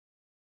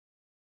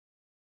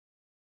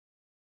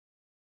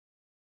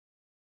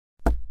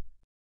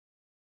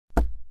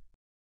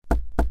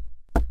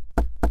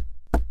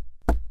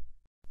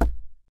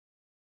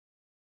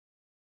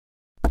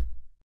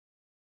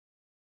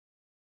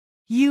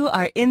You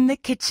are in the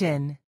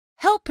kitchen.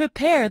 Help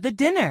prepare the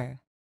dinner.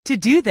 To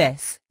do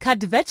this,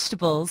 cut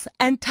vegetables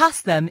and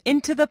toss them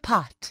into the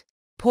pot.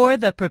 Pour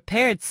the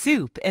prepared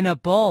soup in a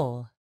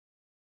bowl.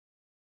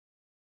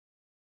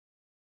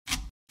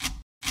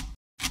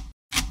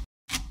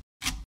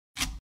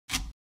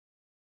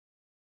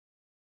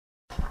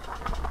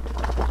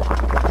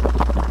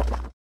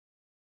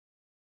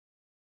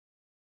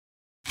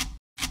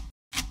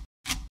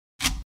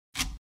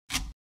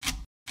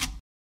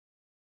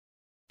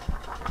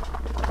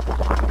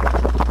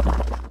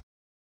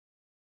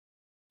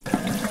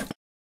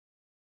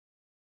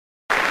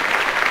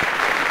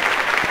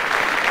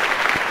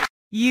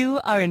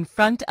 You are in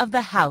front of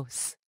the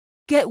house.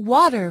 Get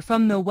water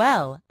from the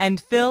well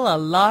and fill a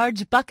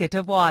large bucket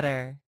of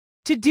water.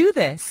 To do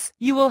this,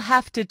 you will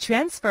have to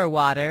transfer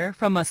water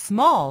from a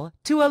small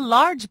to a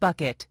large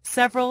bucket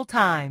several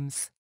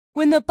times.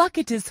 When the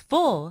bucket is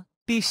full,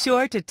 be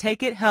sure to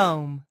take it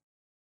home.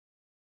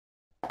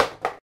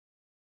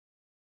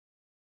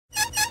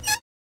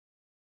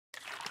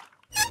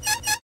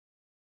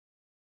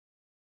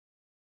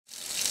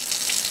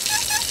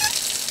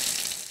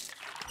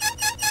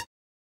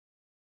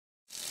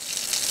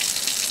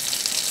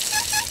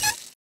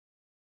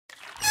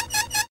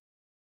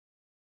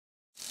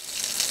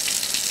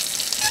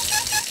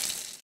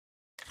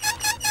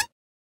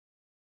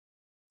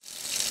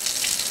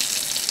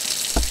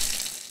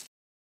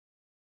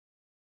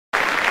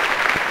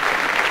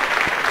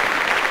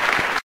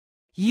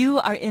 You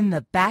are in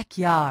the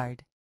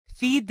backyard.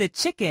 Feed the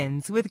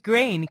chickens with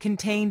grain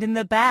contained in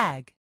the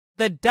bag.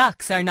 The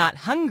ducks are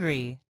not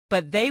hungry,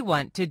 but they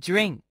want to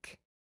drink.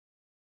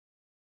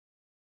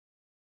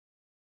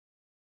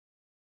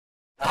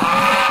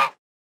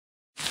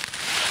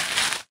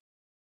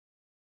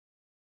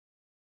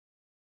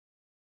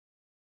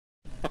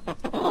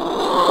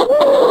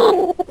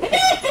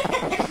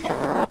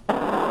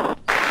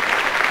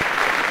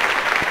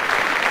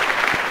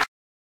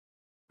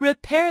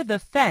 Repair the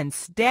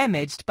fence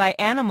damaged by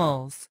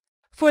animals.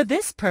 For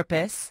this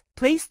purpose,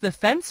 place the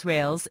fence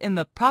rails in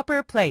the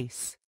proper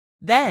place.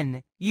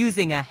 Then,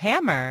 using a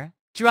hammer,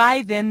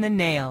 drive in the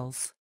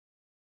nails.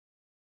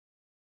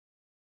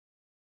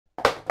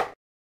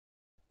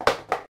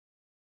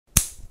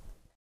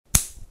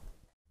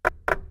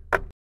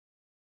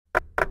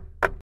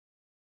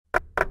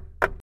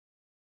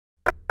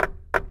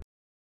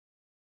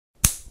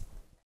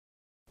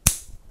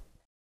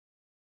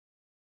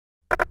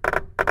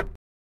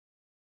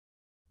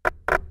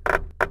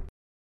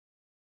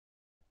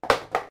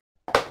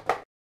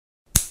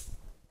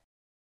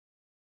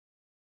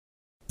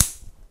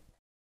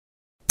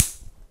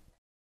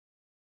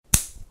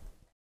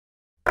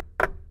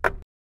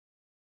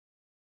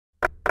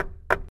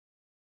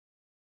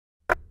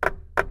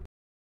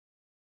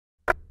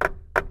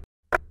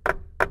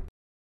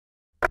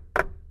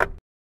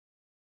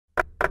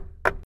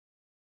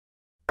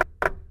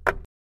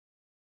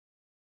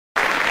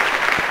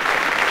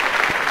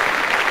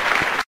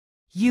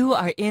 You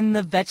are in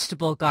the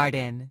vegetable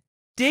garden.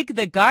 Dig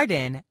the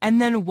garden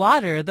and then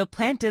water the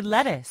planted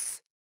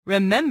lettuce.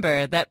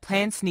 Remember that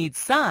plants need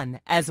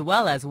sun as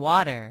well as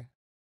water.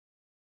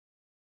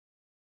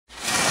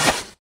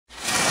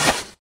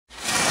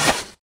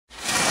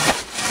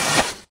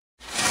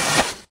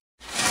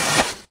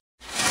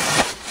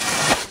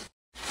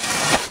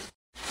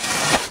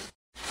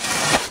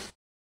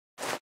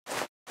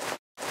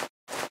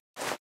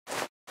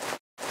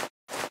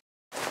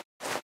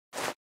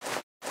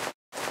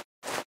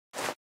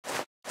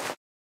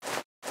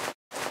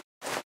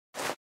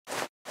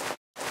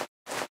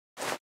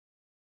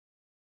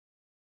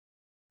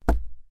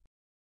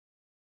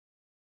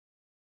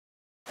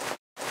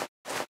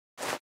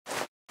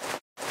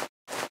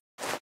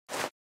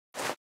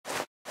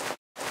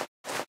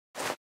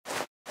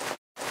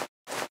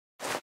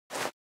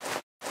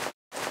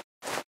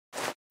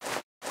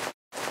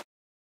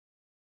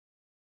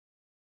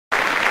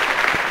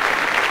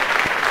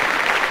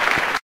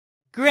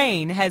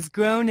 Grain has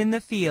grown in the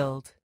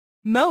field.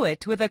 Mow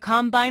it with a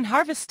combine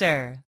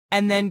harvester,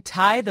 and then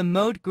tie the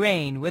mowed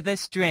grain with a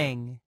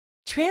string.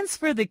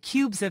 Transfer the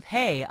cubes of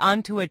hay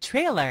onto a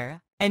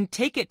trailer and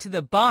take it to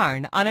the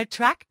barn on a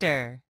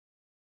tractor.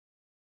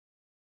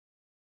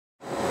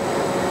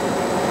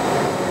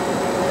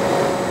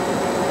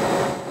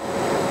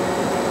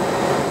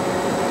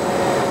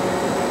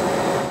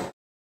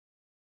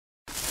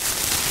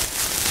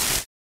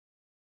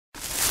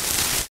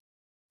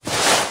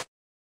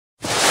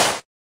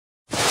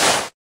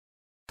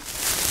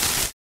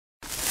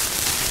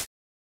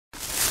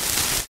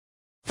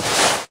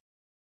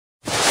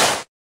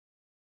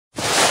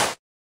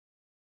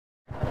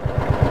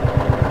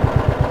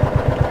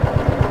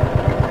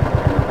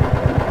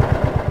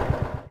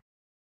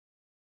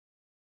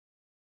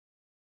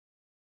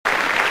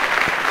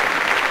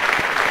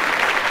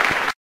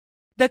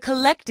 The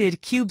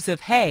collected cubes of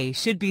hay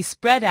should be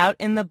spread out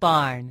in the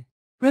barn.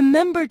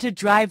 Remember to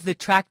drive the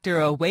tractor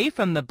away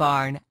from the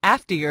barn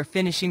after you're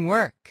finishing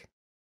work.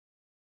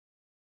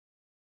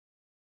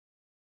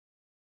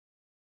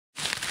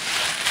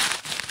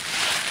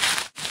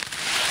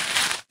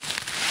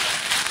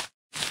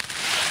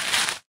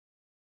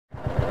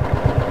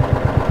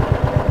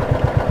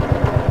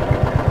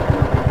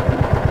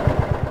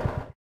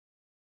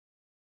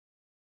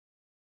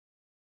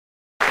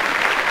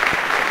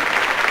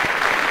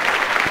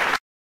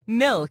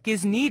 Milk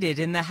is needed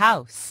in the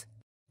house.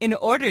 In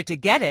order to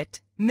get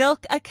it,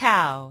 milk a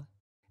cow.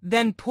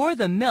 Then pour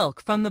the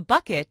milk from the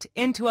bucket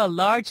into a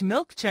large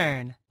milk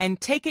churn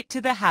and take it to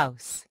the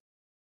house.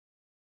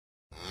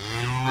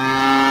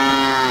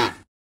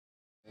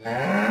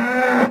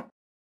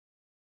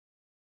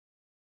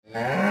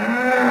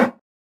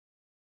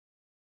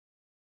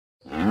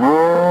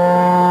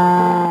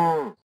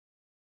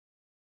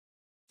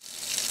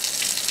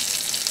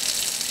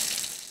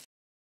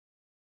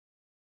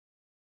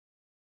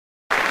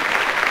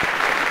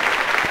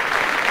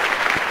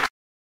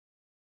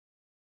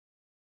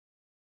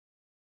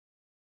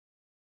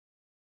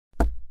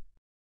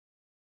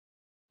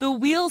 The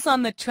wheels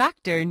on the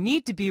tractor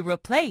need to be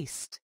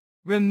replaced.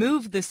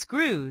 Remove the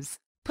screws,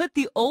 put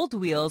the old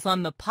wheels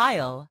on the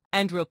pile,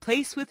 and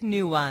replace with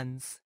new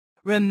ones.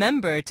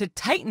 Remember to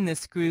tighten the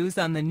screws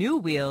on the new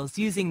wheels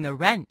using the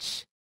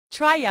wrench.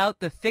 Try out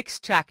the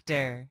fixed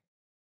tractor.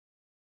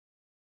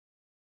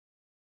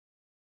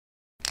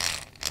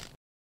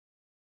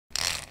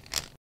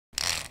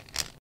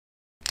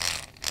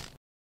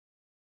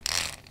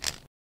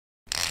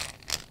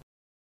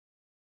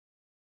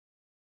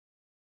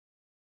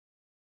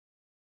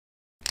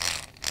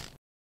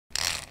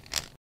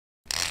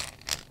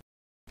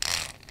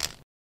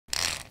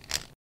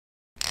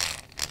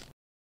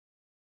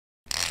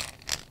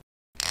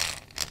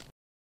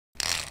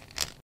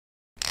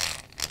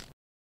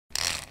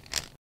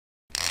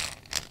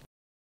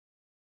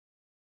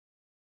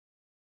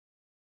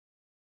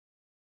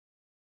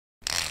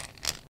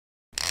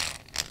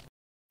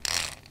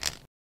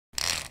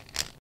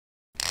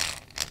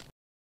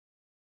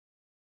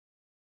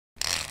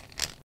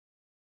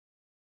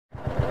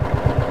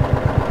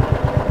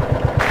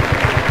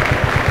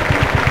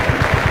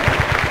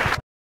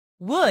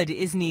 Wood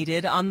is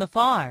needed on the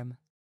farm.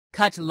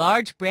 Cut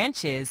large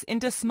branches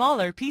into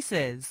smaller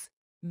pieces.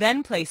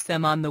 Then place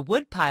them on the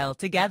wood pile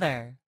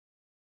together.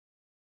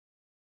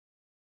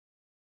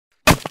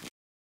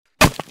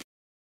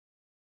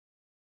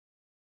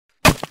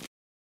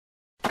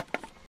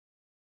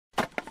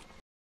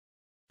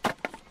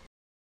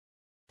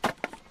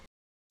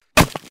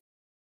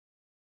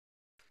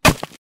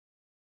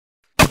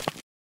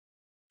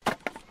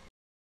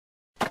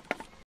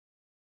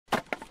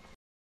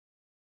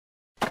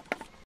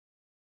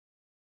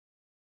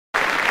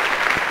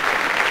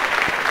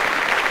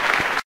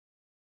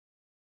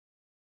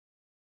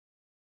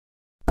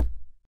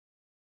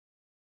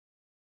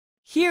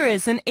 Here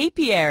is an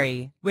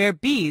apiary where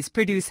bees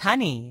produce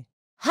honey.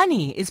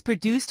 Honey is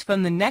produced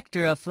from the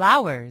nectar of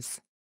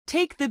flowers.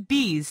 Take the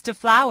bees to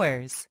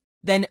flowers.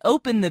 Then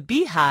open the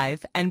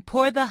beehive and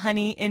pour the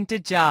honey into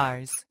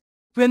jars.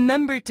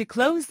 Remember to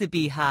close the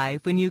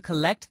beehive when you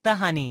collect the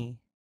honey.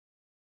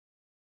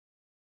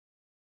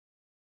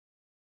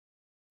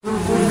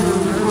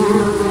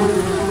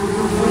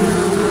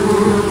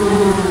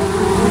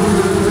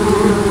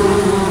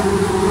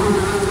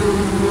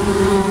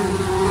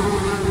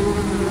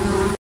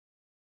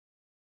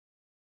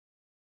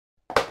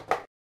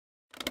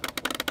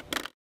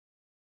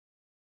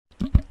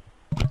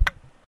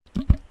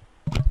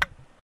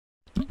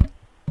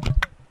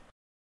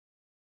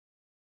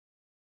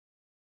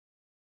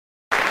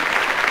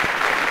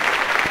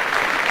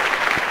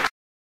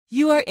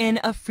 You are in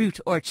a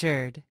fruit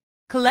orchard.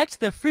 Collect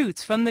the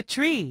fruits from the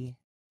tree.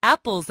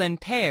 Apples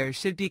and pears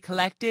should be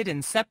collected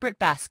in separate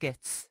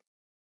baskets.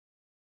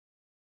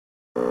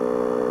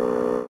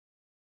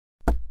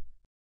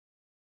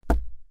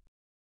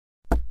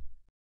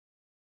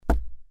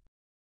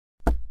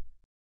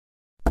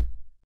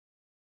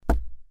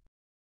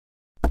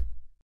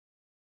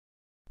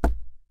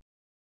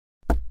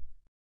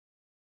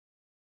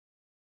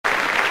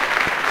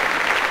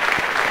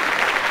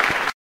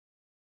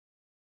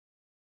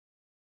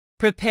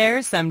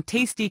 Prepare some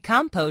tasty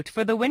compote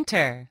for the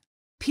winter.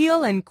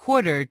 Peel and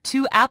quarter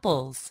 2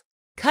 apples.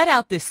 Cut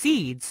out the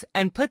seeds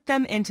and put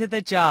them into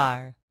the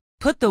jar.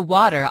 Put the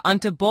water on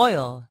to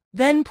boil.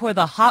 Then pour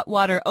the hot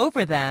water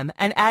over them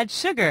and add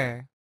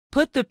sugar.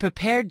 Put the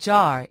prepared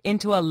jar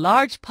into a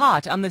large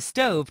pot on the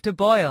stove to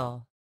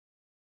boil.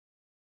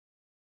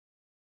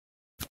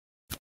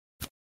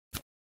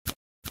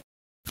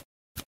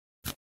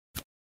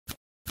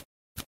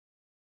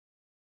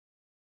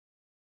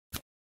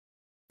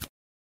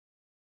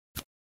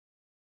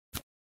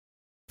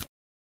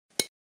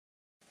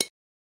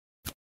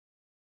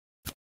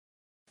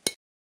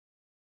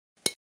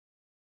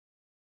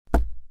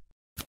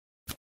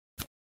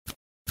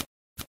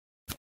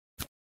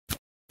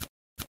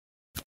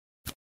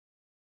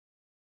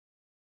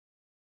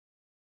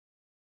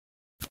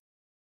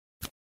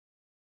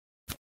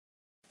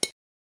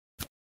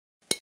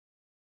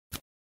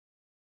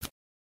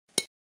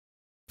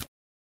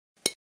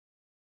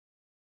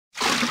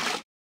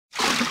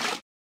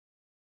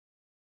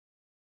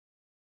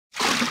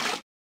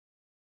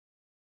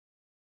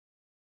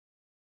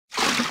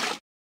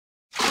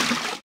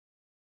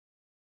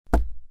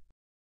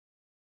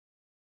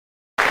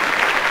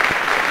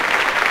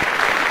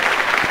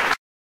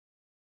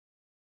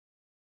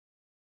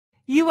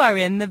 You are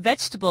in the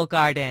vegetable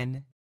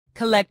garden.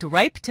 Collect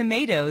ripe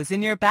tomatoes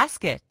in your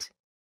basket.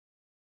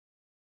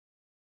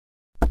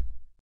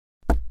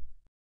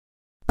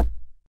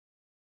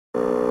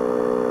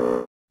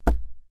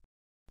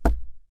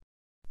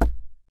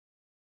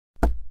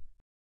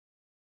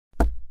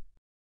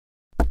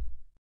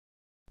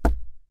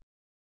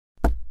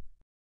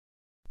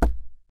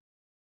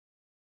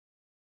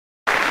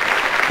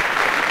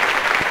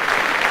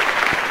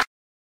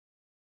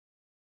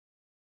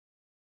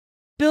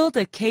 Build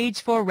a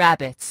cage for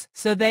rabbits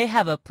so they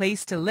have a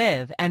place to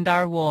live and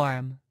are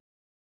warm.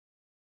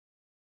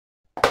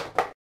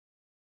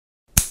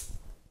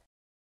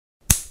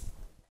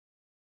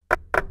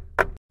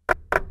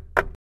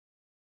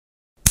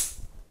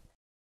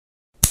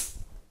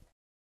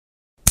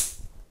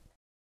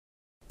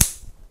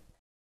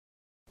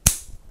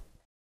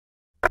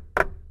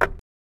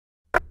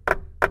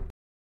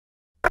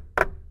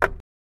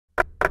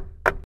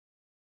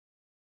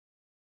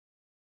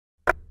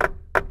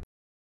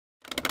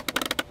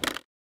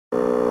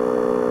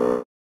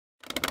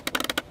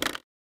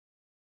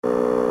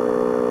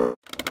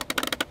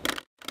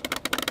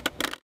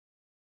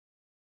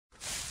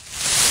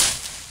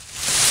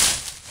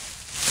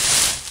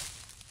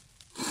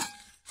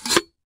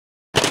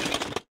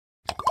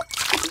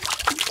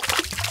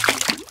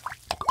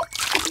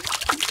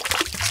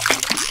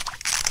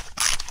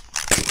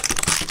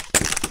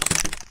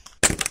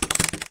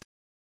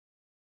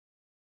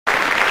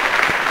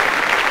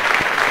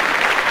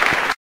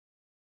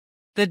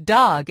 The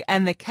dog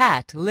and the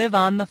cat live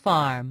on the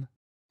farm.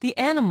 The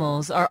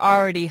animals are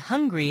already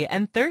hungry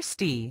and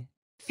thirsty.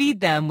 Feed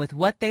them with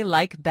what they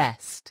like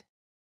best.